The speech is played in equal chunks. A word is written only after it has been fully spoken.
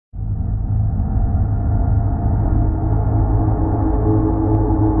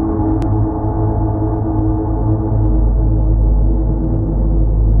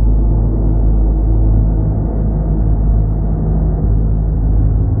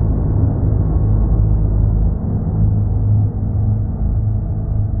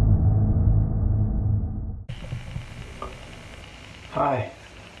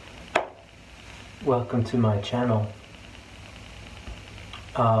Welcome to my channel.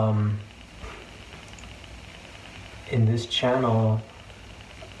 In this channel,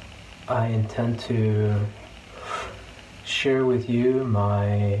 I intend to share with you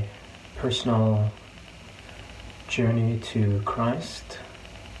my personal journey to Christ,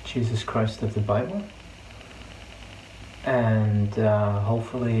 Jesus Christ of the Bible, and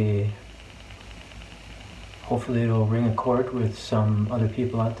hopefully it'll ring a chord with some other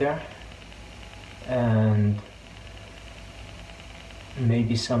people out there, and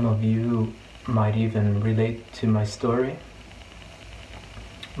maybe some of you might even relate to my story,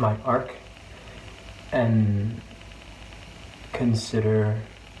 my arc, and consider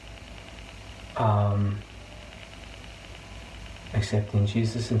accepting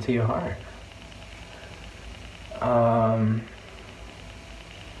Jesus into your heart. I'm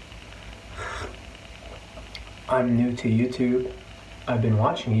new to YouTube. I've been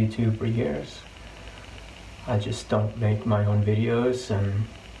watching YouTube for years. I just don't make my own videos and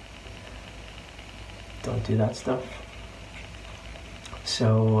don't do that stuff.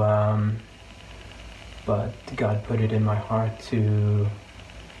 So, but God put it in my heart to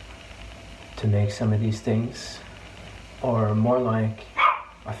make some of these things, or more like,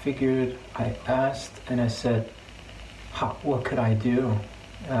 I figured, I asked and I said, what could I do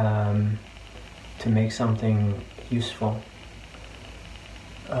to make something useful?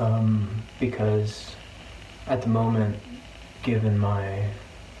 Because at the moment, given my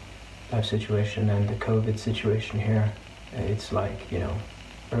life situation and the COVID situation here, it's like,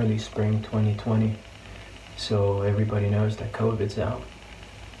 early spring 2020, so everybody knows that COVID's out,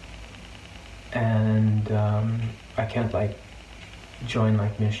 and I can't join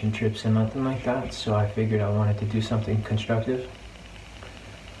mission trips and nothing like that, so I figured I wanted to do something constructive.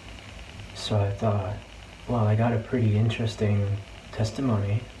 So I thought, well, I got a pretty interesting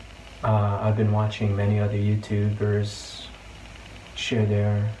testimony. I've been watching many other YouTubers share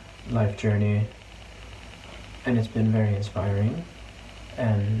their life journey, and it's been very inspiring,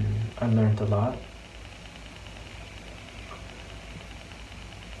 and I learned a lot.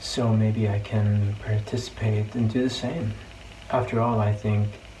 So maybe I can participate and do the same. After all, I think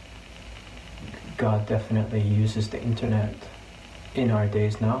God definitely uses the internet in our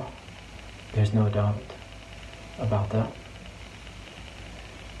days now. There's no doubt about that.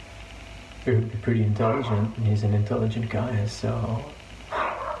 He would be pretty intelligent, and he's an intelligent guy, so...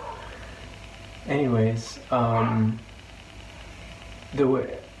 Anyways,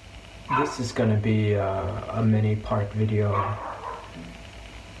 this is gonna be a many-part video,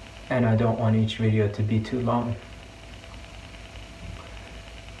 and I don't want each video to be too long.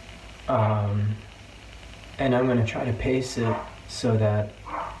 And I'm gonna try to pace it so that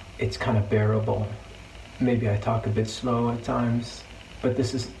it's kind of bearable. Maybe I talk a bit slow at times, but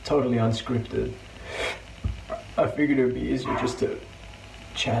this is totally unscripted. I figured it would be easier just to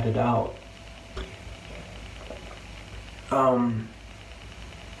chat it out.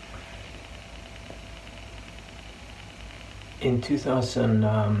 In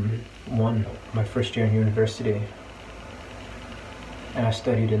 2001, my first year in university, and I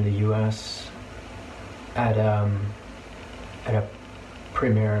studied in the US at a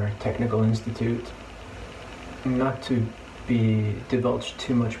premier technical institute. Not to divulge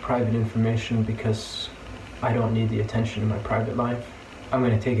too much private information, because I don't need the attention in my private life. I'm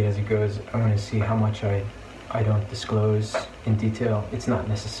going to take it as it goes. I'm going to see how much I don't disclose in detail. It's not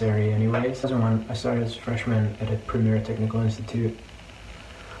necessary anyways. I started as a freshman at a premier technical institute.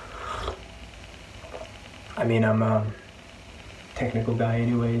 I mean, I'm a technical guy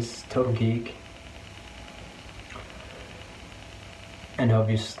anyways, total geek. And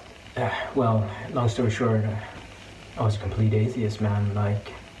well, long story short, I was a complete atheist, man.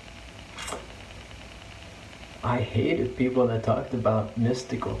 I hated people that talked about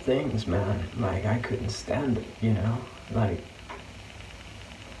mystical things, man. I couldn't stand it,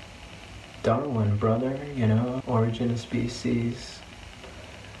 Darwin, brother, origin of species.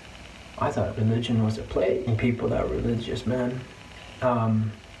 I thought religion was a plague, and people that were religious, man.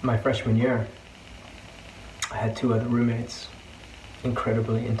 My freshman year, I had two other roommates,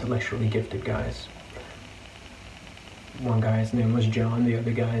 incredibly intellectually gifted guys. One guy's name was John, the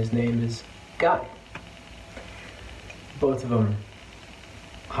other guy's name is Guy. Both of them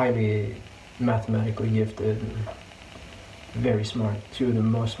highly mathematically gifted and very smart. Two of the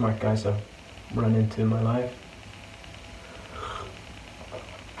most smart guys I've run into in my life.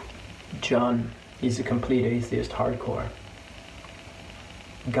 John, he's a complete atheist, hardcore.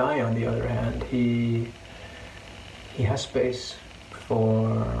 Guy, on the other hand, he has space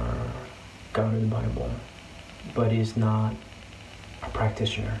for God in the Bible, but he's not a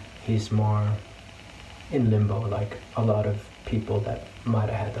practitioner. He's more in limbo, like a lot of people that might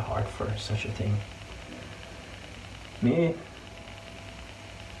have had the heart for such a thing. Me,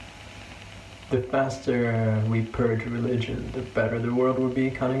 the faster we purge religion, the better the world will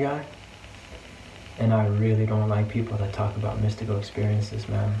be kind of guy. And I really don't like people that talk about mystical experiences,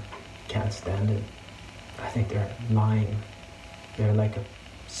 man. Can't stand it. I think they're lying. They're like a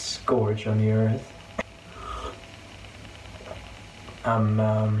scourge on the earth.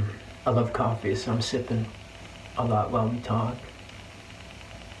 I love coffee, so I'm sipping a lot while we talk.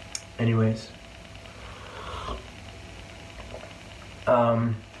 Anyways.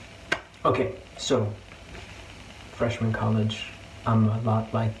 Okay, so freshman college, I'm a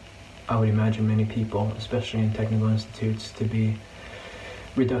lot like I would imagine many people, especially in technical institutes, to be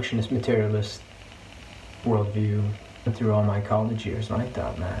reductionist, materialist worldview. Through all my college years like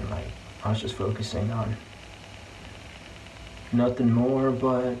that, man, like I was just focusing on nothing more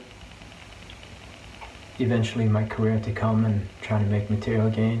but eventually my career to come and trying to make material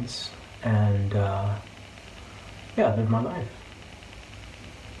gains and yeah, live my life.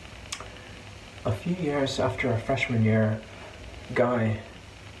 A few years after our freshman year, Guy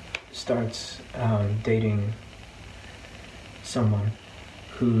starts dating someone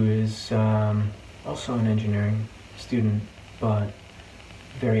who is also an engineering student, but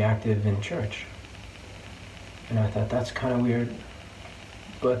very active in church. And I thought, that's kind of weird,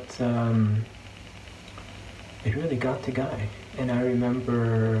 but it really got to Guy. And I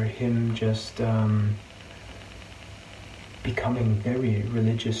remember him just becoming very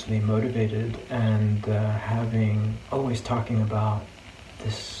religiously motivated and always talking about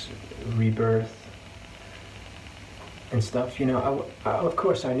this rebirth and stuff. You know, of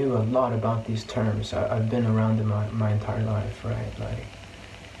course I knew a lot about these terms. I've been around them my entire life, right? Like,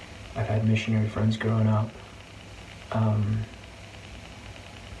 I've had missionary friends growing up.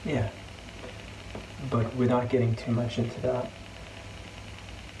 Yeah. But without getting too much into that.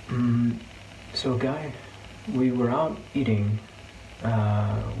 So Guy, we were out eating.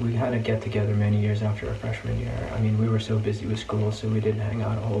 We had a get-together many years after our freshman year. I mean, we were so busy with school, so we didn't hang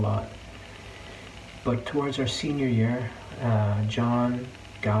out a whole lot. But towards our senior year, John,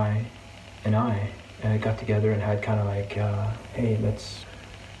 Guy, and I got together and had kind of like, hey,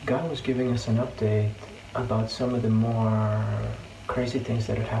 Guy was giving us an update about some of the more crazy things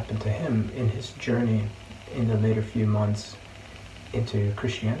that had happened to him in his journey in the later few months into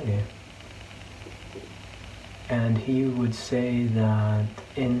Christianity. And he would say that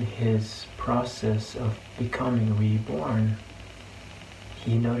in his process of becoming reborn,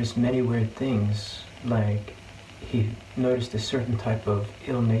 he noticed many weird things. Like, he noticed a certain type of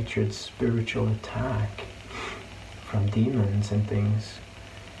ill-natured spiritual attack from demons and things.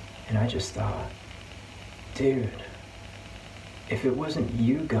 And I just thought, dude, if it wasn't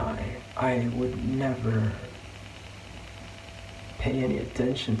you, Guy, I would never pay any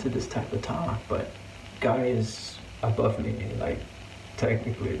attention to this type of talk. But Guy is above me. Like,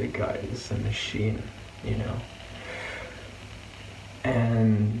 technically the guy is a machine, you know.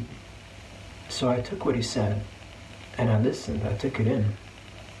 And so I took what he said and I listened. I took it in,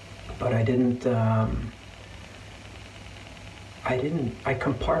 but I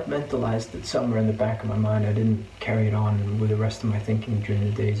compartmentalized it somewhere in the back of my mind. I didn't carry it on with the rest of my thinking during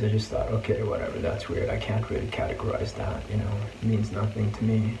the days. I just thought, okay, whatever, that's weird. I can't really categorize that, you know, it means nothing to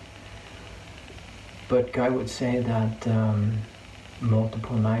me. But Guy would say that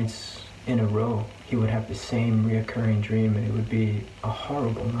multiple nights in a row, he would have the same reoccurring dream, and it would be a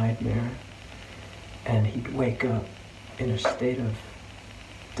horrible nightmare. And he'd wake up in a state of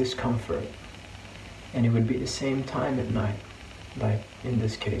discomfort. And it would be the same time at night. Like, in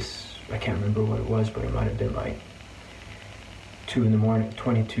this case, I can't remember what it was, but it might have been like 2 in the morning,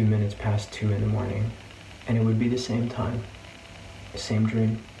 22 minutes past 2 in the morning. And it would be the same time, the same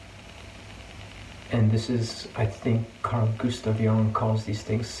dream. And this is, I think, Carl Gustav Jung calls these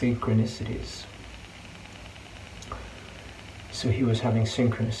things synchronicities. So he was having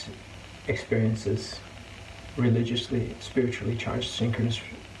synchronous experiences, religiously, spiritually charged synchronous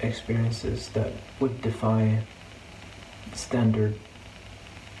experiences that would defy standard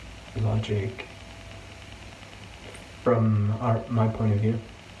logic from my point of view.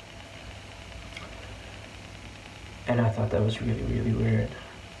 And I thought that was really, really weird.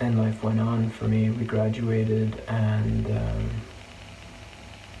 And life went on for me. We graduated, and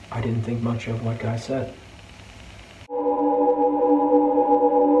I didn't think much of what Guy said.